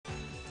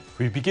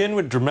We begin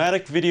with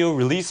dramatic video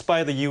released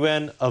by the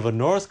UN of a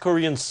North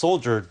Korean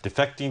soldier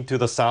defecting to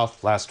the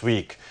South last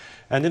week.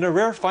 And in a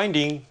rare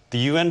finding, the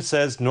UN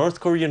says North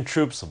Korean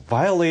troops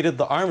violated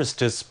the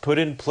armistice put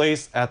in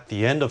place at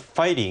the end of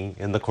fighting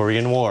in the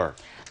Korean War.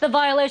 The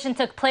violation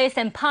took place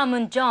in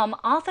Panmunjom,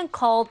 often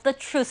called the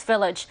Truce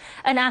Village.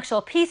 An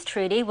actual peace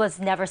treaty was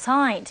never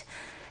signed.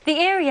 The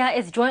area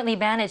is jointly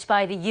managed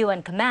by the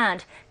UN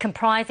command,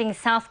 comprising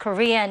South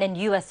Korean and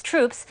U.S.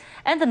 troops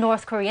and the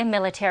North Korean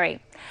military.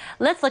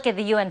 Let's look at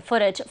the UN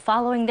footage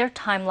following their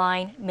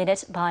timeline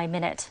minute by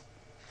minute.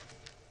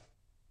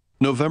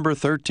 November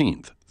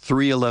 13th,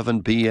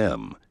 3:11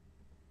 p.m.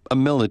 A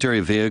military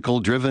vehicle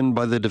driven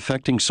by the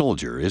defecting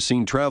soldier is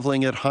seen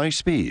traveling at high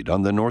speed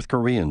on the North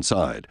Korean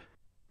side.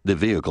 The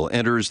vehicle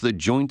enters the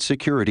joint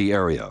security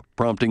area,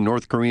 prompting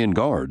North Korean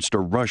guards to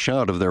rush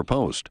out of their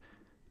post.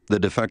 The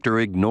defector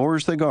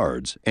ignores the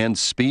guards and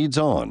speeds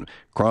on,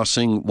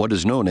 crossing what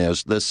is known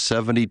as the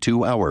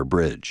 72-hour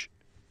bridge.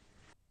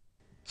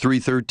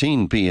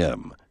 3:13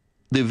 p.m.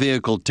 The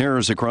vehicle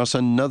tears across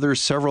another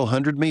several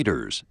hundred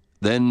meters,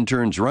 then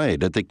turns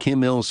right at the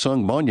Kim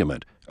Il-sung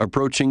Monument,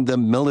 approaching the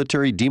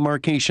Military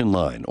Demarcation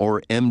Line,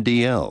 or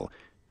MDL.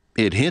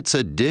 It hits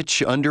a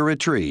ditch under a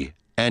tree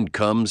and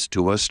comes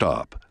to a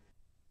stop.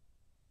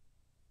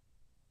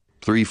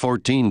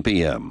 3:14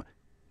 p.m.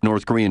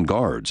 North Korean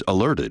guards,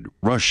 alerted,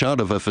 rush out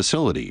of a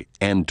facility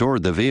and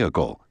toward the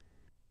vehicle.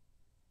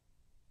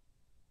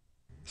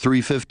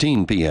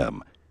 3:15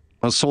 p.m.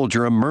 A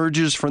soldier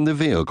emerges from the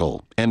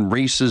vehicle and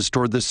races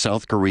toward the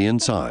South Korean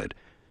side.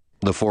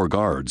 The four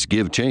guards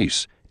give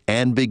chase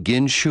and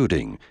begin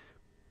shooting.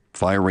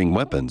 Firing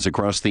weapons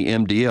across the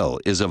MDL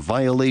is a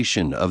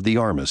violation of the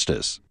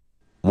armistice.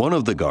 One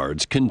of the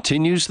guards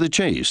continues the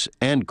chase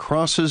and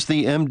crosses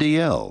the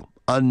MDL,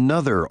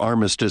 another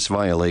armistice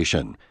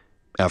violation.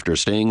 After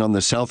staying on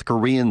the South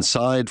Korean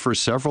side for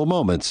several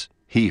moments,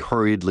 he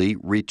hurriedly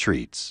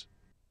retreats.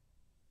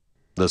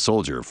 The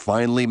soldier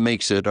finally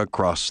makes it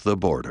across the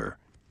border.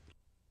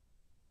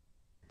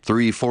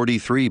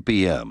 3:43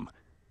 p.m.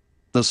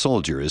 The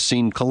soldier is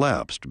seen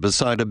collapsed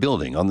beside a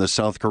building on the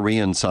South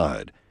Korean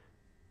side.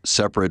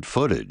 Separate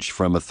footage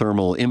from a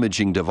thermal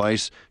imaging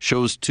device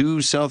shows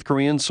two South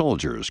Korean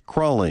soldiers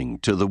crawling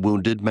to the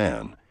wounded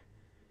man.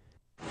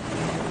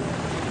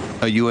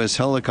 A U.S.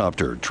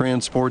 helicopter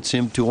transports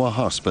him to a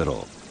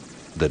hospital.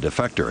 The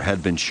defector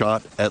had been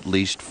shot at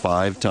least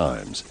 5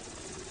 times.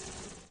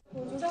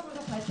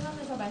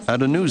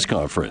 At a news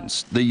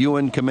conference, the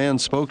UN command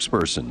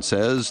spokesperson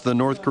says the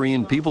North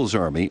Korean People's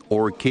Army,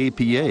 or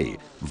KPA,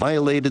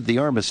 violated the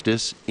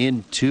armistice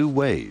in 2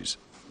 ways.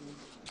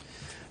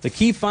 The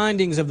key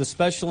findings of the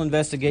Special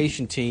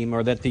Investigation Team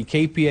are that the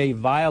KPA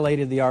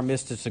violated the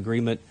armistice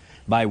agreement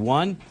by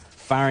 1,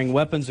 firing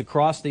weapons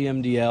across the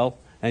MDL,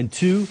 and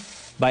 2,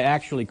 by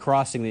actually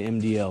crossing the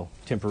MDL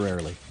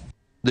temporarily.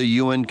 The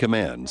UN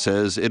command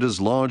says it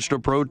has lodged a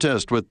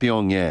protest with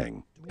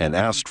Pyongyang and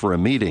asked for a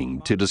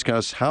meeting to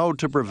discuss how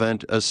to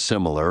prevent a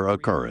similar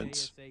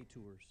occurrence.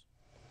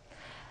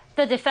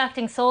 The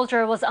defecting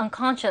soldier was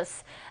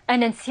unconscious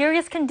and in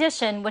serious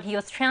condition when he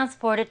was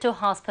transported to a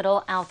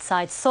hospital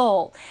outside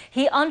Seoul.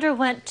 He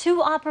underwent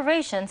 2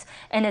 operations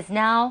and is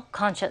now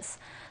conscious.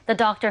 The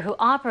doctor who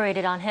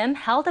operated on him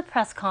held a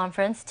press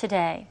conference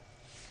today.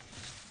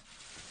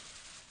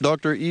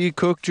 Dr. Lee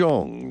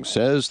Kook-jong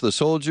says the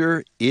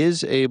soldier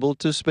is able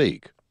to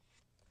speak.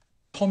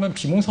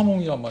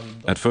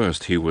 At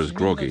first he was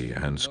groggy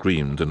and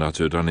screamed and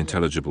uttered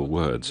unintelligible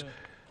words,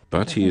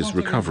 but he is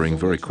recovering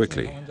very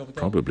quickly,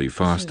 probably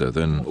faster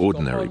than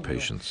ordinary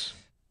patients.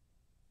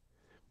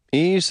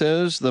 He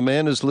says the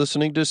man is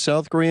listening to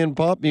South Korean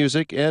pop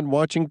music and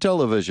watching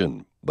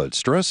television, but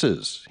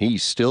stresses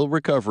he's still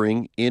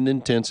recovering in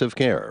intensive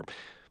care.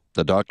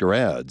 The doctor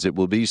adds it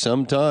will be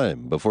some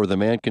time before the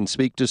man can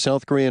speak to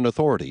South Korean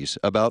authorities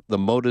about the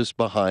motives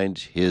behind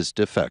his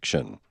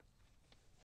defection.